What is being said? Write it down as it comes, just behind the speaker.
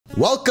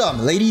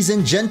Welcome, ladies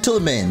and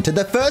gentlemen, to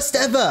the first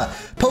ever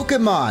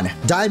Pokemon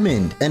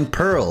Diamond and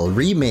Pearl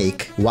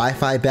Remake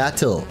Wi-Fi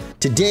Battle.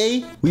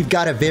 Today, we've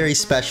got a very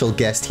special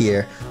guest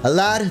here, a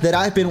lad that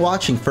I've been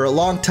watching for a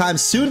long time,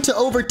 soon to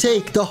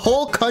overtake the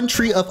whole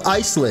country of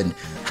Iceland.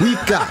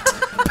 We've got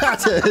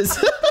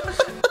Patterrz.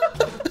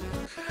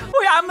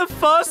 Wait, I'm the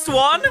first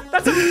one?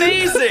 That's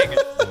amazing.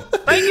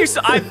 Thank you.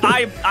 So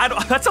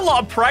that's a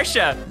lot of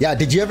pressure. Yeah,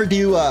 did you ever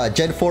do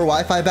Gen 4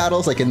 Wi-Fi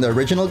battles like in the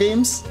original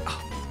games?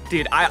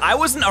 Dude, I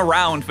wasn't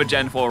around for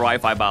Gen 4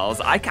 Wi-Fi battles.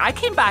 I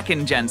came back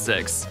in Gen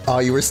 6. Oh,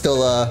 you were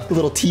still a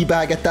little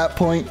teabag at that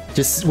point?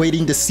 Just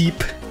waiting to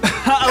seep?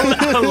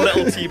 a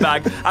little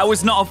teabag. I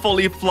was not a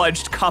fully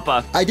fledged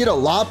cuppa. I did a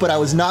lot, but I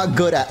was not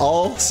good at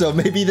all, so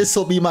maybe this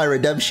will be my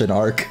redemption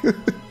arc.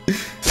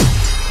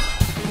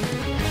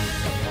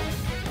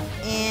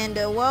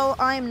 Well,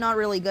 I'm not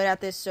really good at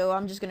this, so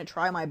I'm just gonna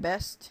try my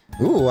best.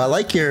 Ooh, I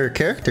like your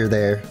character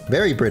there.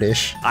 Very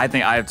British. I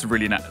think I have to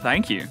really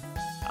thank you.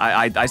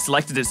 I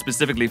selected it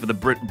specifically for the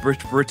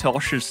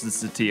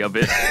Britishicity of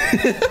it.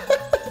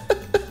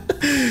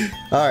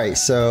 All right,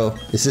 so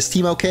is this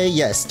team okay?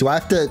 Yes. Do I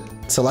have to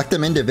select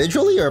them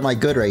individually, or am I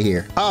good right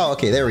here? Oh,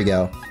 okay, there we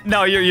go.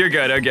 No, you're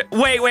good. Okay.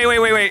 Wait.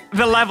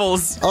 The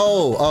levels.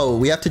 Oh,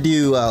 we have to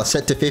do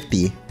set to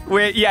 50.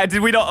 Wait, yeah.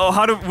 Did we not?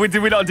 Oh,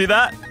 did we not do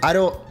that?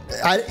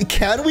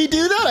 Can we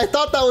do that? I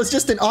thought that was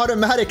just an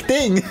automatic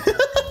thing.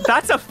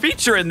 That's a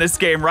feature in this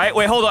game, right?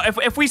 Wait, hold on.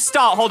 If we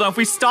start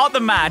the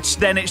match,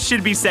 then it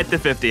should be set to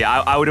 50.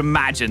 I would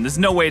imagine. There's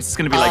no way it's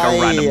going to be like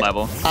a random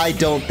level. I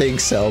don't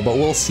think so, but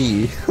we'll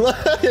see.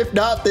 If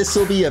not, this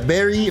will be a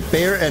very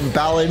fair and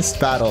balanced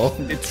battle.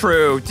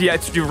 True. Yeah,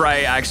 you're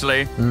right,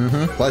 actually.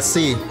 Let's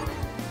see.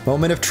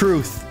 Moment of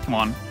truth. Come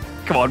on,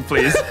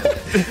 please.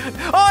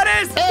 Oh,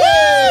 it is!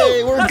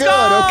 Hey, we're good.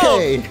 Go!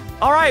 Okay.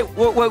 All right,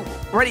 we're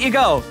ready to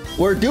go.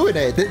 We're doing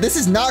it. This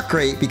is not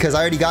great because I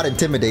already got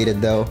intimidated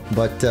though,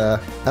 but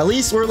at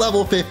least we're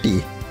level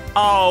 50.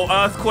 Oh,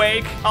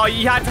 Earthquake. Oh,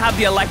 you had to have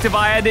the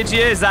Electivire, did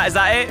you? Is that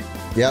it?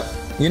 Yep.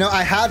 You know,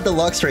 I had the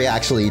Luxray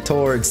actually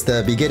towards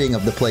the beginning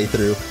of the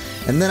playthrough,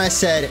 and then I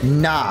said,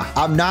 nah,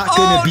 I'm not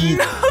gonna be...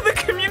 Oh no, the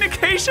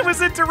communication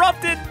was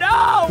interrupted.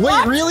 No! Wait,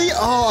 what? really?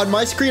 Oh, on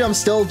my screen, I'm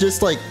still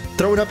just like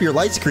throwing up your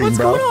light screen,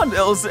 bro. What's going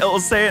on? It'll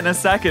say it in a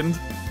second.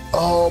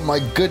 Oh my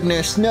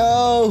goodness,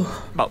 no!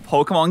 But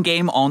Pokemon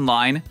game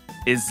online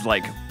is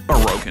like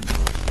broken.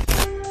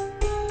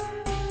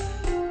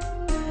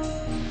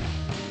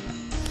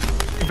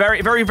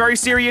 Very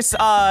serious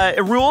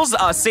rules.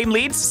 Same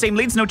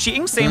leads, no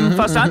cheating. Same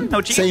first time,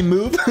 no cheating. Same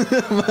move.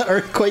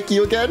 Earthquake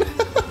you again.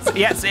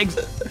 Yes,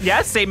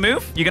 same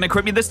move. You gonna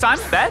quit me this time?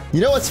 Bet.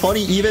 You know what's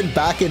funny? Even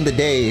back in the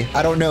day,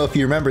 I don't know if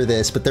you remember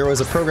this, but there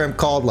was a program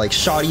called like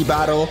Shoddy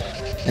Battle.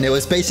 And it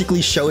was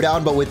basically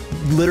Showdown, but with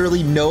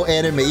literally no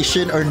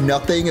animation or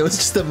nothing. It was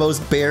just the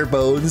most bare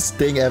bones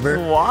thing ever.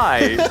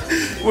 Why?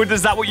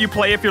 Is that what you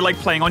play if you're like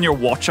playing on your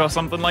watch or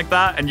something like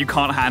that and you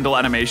can't handle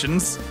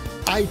animations?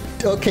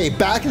 Okay,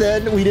 back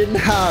then we didn't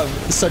have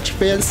such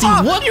fancy.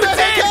 What the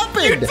heck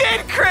happened? You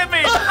did crit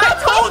me! I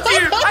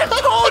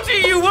told you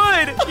you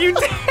would! You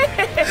did!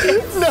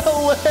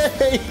 No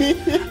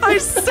way!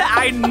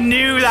 I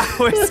knew that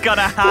was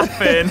gonna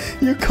happen.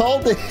 You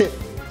called it.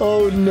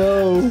 Oh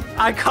no.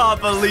 I can't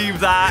believe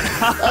that.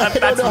 I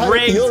don't know how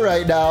to feel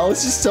right now. I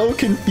was just so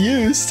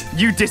confused.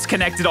 You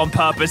disconnected on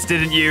purpose,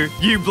 didn't you?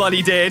 You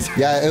bloody did.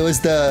 Yeah, it was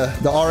the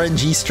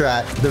RNG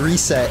strat, the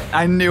reset.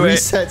 I knew it.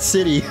 Reset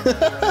City.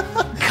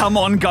 Come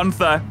on,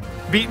 Gunther.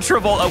 Beat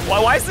Travolta.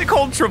 Why is it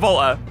called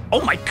Travolta?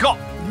 Oh my god.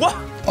 What?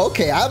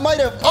 Okay, I might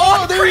have.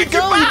 Oh, there you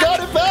go. You got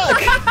it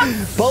back.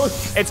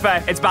 Both. It's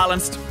fair. It's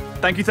balanced.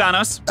 Thank you,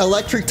 Thanos.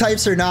 Electric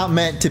types are not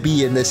meant to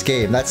be in this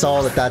game. That's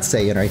all that's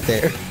saying right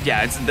there.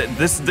 Yeah,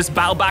 this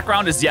battle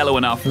background is yellow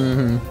enough.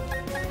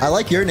 I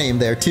like your name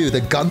there too,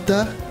 the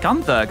Gunther.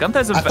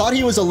 Gunther's I thought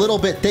he was a little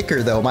bit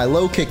thicker though. My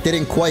low kick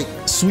didn't quite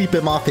sweep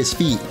him off his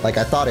feet like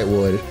I thought it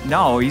would.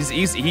 No, he's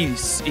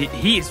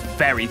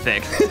very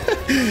thick.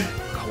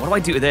 God, what do I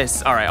do with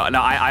this? All right,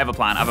 no, I have a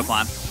plan.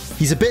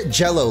 He's a bit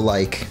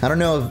Jello-like. I don't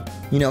know,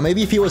 you know,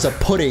 maybe if he was a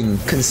pudding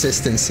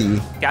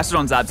consistency.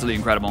 Gastrodon's absolutely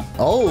incredible.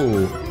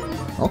 Oh.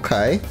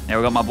 Okay. Yeah,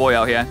 we got my boy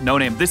out here. No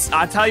name.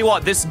 I tell you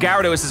what, this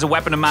Gyarados is a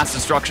weapon of mass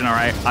destruction, all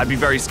right? I'd be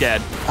very scared.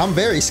 I'm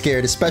very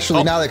scared,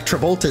 especially now that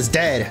Travolta's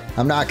dead.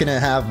 I'm not gonna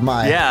have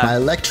my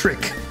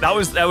electric.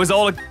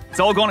 It's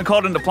all going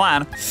according to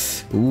plan.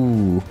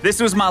 Ooh.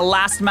 This was my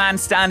last man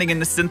standing in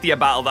the Cynthia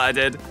battle that I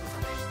did.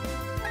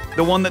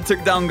 The one that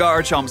took down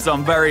Garchomp, so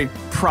I'm very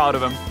proud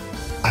of him.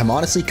 I'm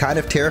honestly kind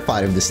of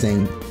terrified of this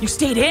thing. You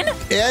stayed in?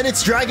 And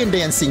it's dragon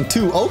dancing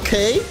too,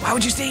 okay. Why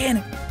would you stay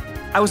in?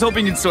 I was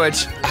hoping you'd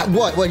switch.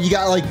 What, you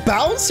got like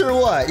bounce or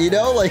what? You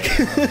know, like...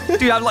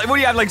 Do you have like, what do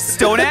you have, like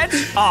Stone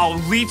Edge?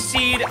 Oh, Leech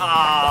Seed?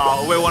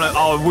 Oh,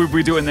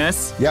 we're doing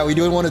this? Yeah, we're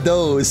doing one of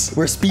those.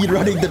 We're speed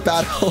running the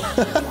battle.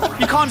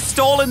 You can't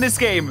stall in this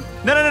game.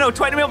 No,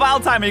 20 mil battle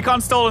timer, you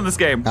can't stall in this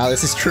game. Oh,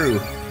 this is true.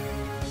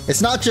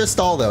 It's not just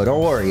stall though,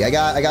 don't worry. I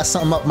got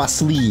something up my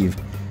sleeve.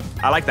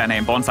 I like that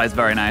name, Bonsai's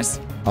very nice.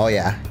 Oh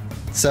yeah.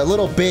 It's a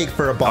little big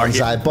for a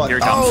bonsai, but here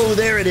it comes. oh,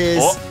 there it is.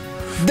 Oh.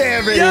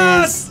 There it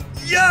Yes!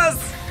 is.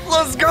 Yes!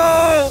 Let's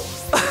go!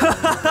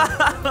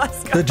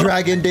 Let's go. The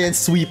dragon dance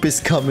sweep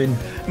is coming.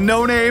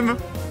 No name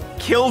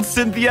killed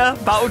Cynthia.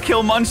 About to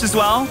kill Munch as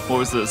well. What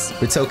was this?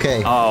 It's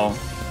okay. Oh,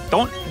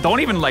 don't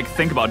even like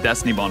think about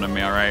Destiny Bond on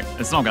me. All right,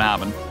 it's not gonna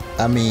happen.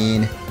 I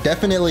mean,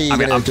 definitely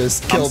gonna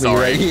just kill me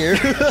right here.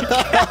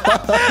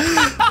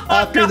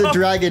 After the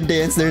dragon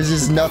dance, there's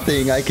just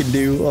nothing I can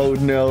do. Oh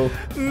no.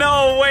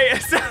 No,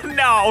 wait.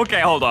 No. Okay,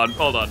 hold on.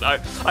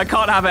 I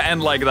can't have it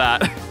end like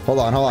that. Hold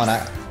on.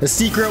 A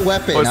secret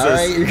weapon. What's all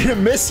this? right, you're gonna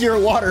miss your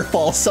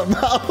waterfall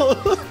somehow.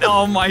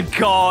 Oh my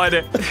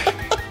god.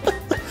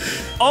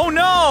 Oh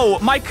no,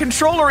 my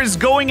controller is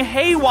going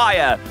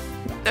haywire.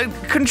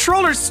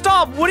 Controller,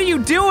 stop! What are you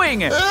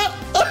doing?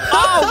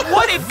 Oh,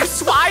 what?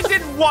 I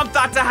didn't want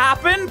that to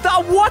happen.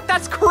 What?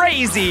 That's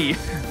crazy.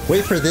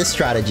 Wait for this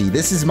strategy.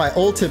 This is my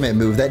ultimate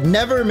move that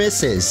never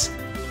misses.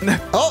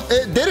 Oh,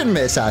 it didn't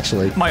miss,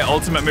 actually. My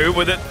ultimate move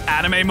with an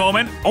anime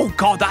moment. Oh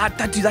god,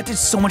 that did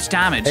so much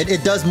damage.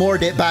 It does more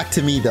back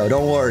to me, though.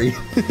 Don't worry.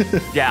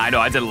 Yeah, I know.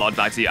 I did a lot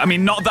back to you. I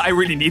mean, not that I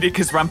really need it,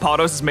 because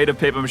Rampados is made of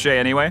paper mache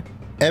anyway.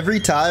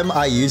 Every time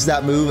I use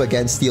that move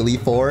against the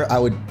Elite Four,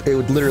 it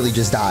would literally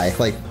just die,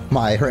 like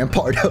my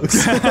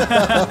Rampardos.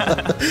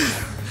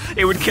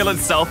 It would kill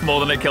itself more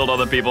than it killed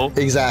other people.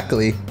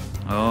 Exactly.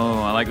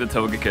 Oh, I like the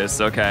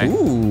Togekiss. Okay.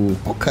 Ooh,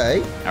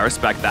 okay. I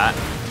respect that.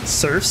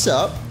 Surf's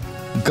up.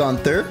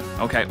 Gunther.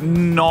 Okay,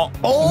 not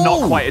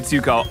quite a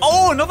Tuco.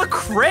 Oh, another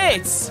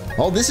crit!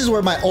 Oh, this is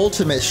where my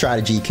ultimate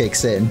strategy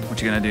kicks in. What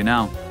you gonna do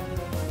now?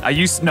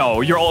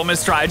 No, your ultimate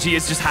strategy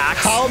is just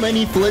hacks. How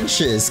many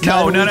flinches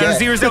can we No, get?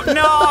 0.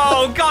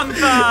 No, Gunther!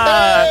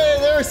 Hey,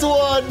 there's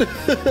one!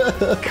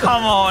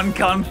 Come on,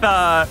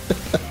 Gunther.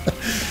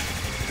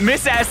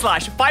 Miss air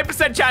slash.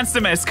 5% chance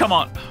to miss. Come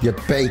on. You're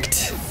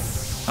baked.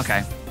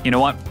 Okay, you know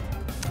what?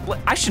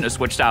 I shouldn't have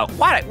switched out.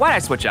 Why'd I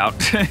switch out?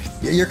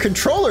 Your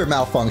controller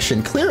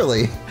malfunctioned,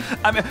 clearly.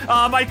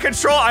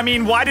 I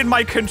mean, why did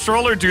my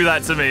controller do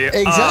that to me?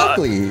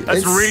 Exactly.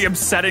 That's really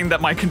upsetting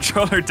that my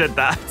controller did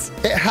that.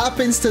 It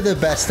happens to the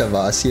best of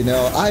us, you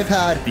know? I've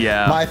had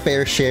my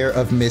fair share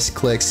of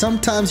misclicks.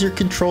 Sometimes your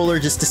controller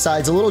just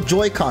decides a little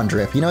Joy-Con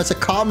drift. You know, it's a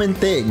common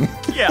thing.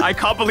 Yeah, I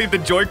can't believe the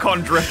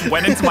Joy-Con drift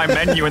went into my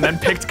menu and then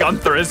picked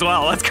Gunther as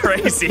well. That's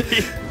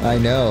crazy. I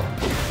know.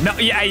 No,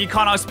 yeah, you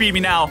can't outspeed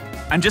me now.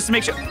 And just to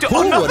make sure.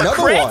 Ooh,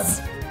 another one.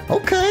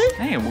 Okay.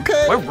 Hey,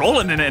 okay. We're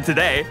rolling in it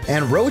today.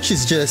 And Roach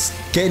is just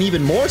getting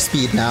even more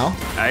speed now.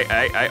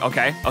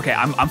 Okay.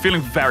 I'm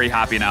feeling very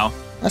happy now.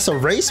 That's a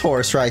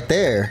racehorse right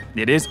there.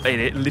 It is.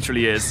 It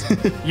literally is.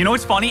 You know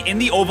what's funny? In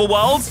the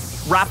overworld,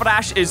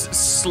 Rapidash is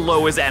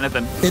slow as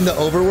anything. In the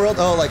overworld?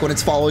 Oh, like when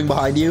it's following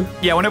behind you?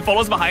 Yeah, when it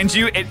follows behind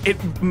you,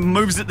 it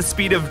moves at the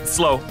speed of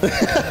slow.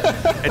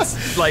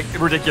 It's like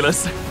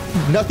ridiculous.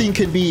 Nothing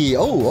can be.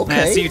 Oh,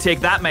 okay. Yeah, so you take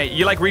that, mate.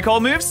 You like recall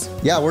moves?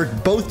 Yeah, we're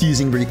both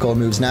using recall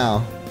moves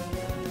now.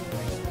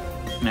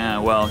 Yeah,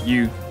 well,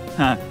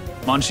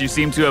 Munch, you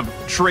seem to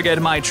have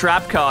triggered my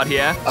trap card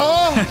here.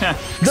 Oh,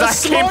 the I came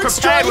Smart prepared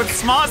Strike. with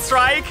Smart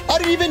Strike. I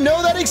didn't even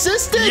know that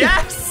existed.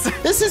 Yes.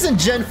 This isn't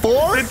Gen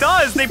 4. It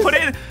does. They put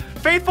it in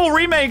faithful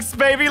remakes,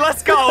 baby.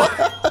 Let's go.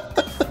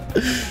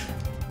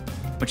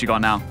 What you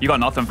got now? You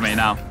got nothing for me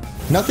now.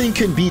 Nothing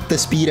can beat the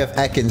speed of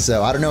Ekans,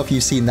 though. I don't know if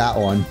you've seen that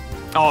one.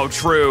 Oh,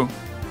 true.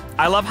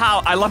 I love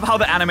how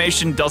the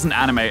animation doesn't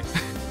animate.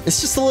 It's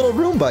just a little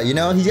Roomba, you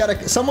know?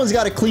 Someone's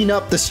got to clean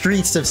up the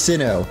streets of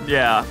Sinnoh.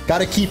 Yeah. Got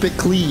to keep it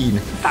clean.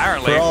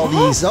 Apparently. For all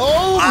these.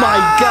 Oh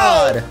my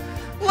God.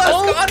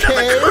 Let's go.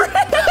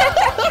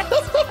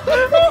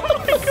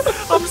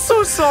 I'm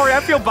so sorry. I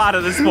feel bad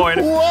at this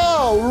point.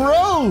 Whoa,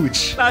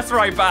 Roach. That's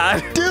right,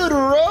 bad. Dude,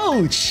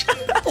 Roach.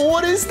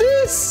 What is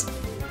this?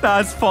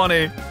 That's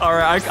funny. All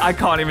right, I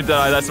can't even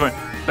deny that's funny.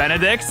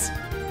 Benedict?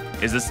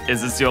 Is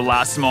this your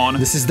last mon?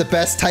 This is the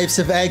best types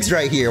of eggs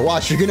right here.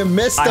 Watch, you're gonna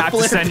miss the I have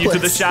to send you to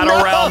the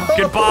Shadow Realm.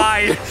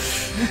 Goodbye.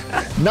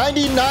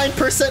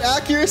 99%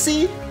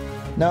 accuracy?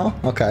 No?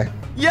 Okay.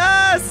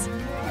 Yes!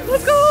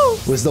 Let's go!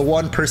 Was the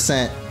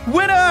 1%.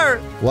 Winner!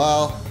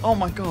 Well, oh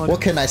my God. What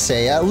can I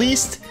say? At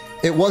least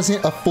it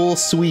wasn't a full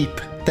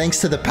sweep,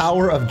 thanks to the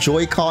power of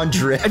Joy-Con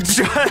drift.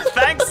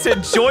 Thanks to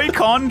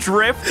Joy-Con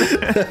drift.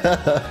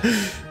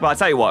 Well, I'll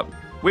tell you what.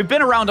 We've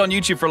been around on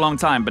YouTube for a long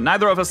time, but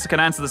neither of us can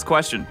answer this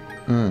question.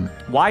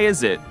 Why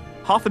is it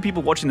half the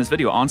people watching this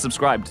video aren't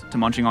subscribed to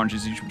Munching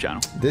Orange's YouTube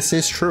channel? This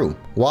is true.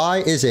 Why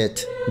is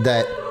it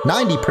that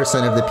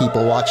 90% of the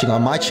people watching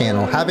on my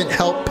channel haven't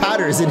helped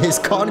Patterrz in his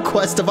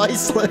conquest of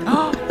Iceland?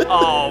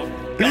 Oh,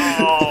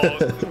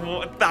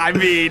 I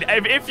mean,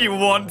 if you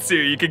want to,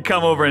 you can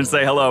come over and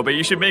say hello, but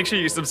you should make sure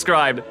you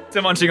subscribe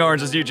to Munching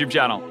Orange's YouTube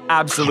channel.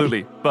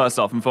 Absolutely, first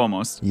off and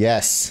foremost.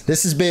 Yes,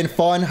 this has been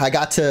fun. I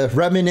got to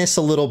reminisce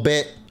a little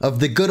bit of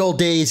the good old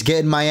days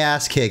getting my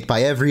ass kicked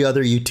by every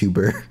other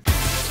YouTuber.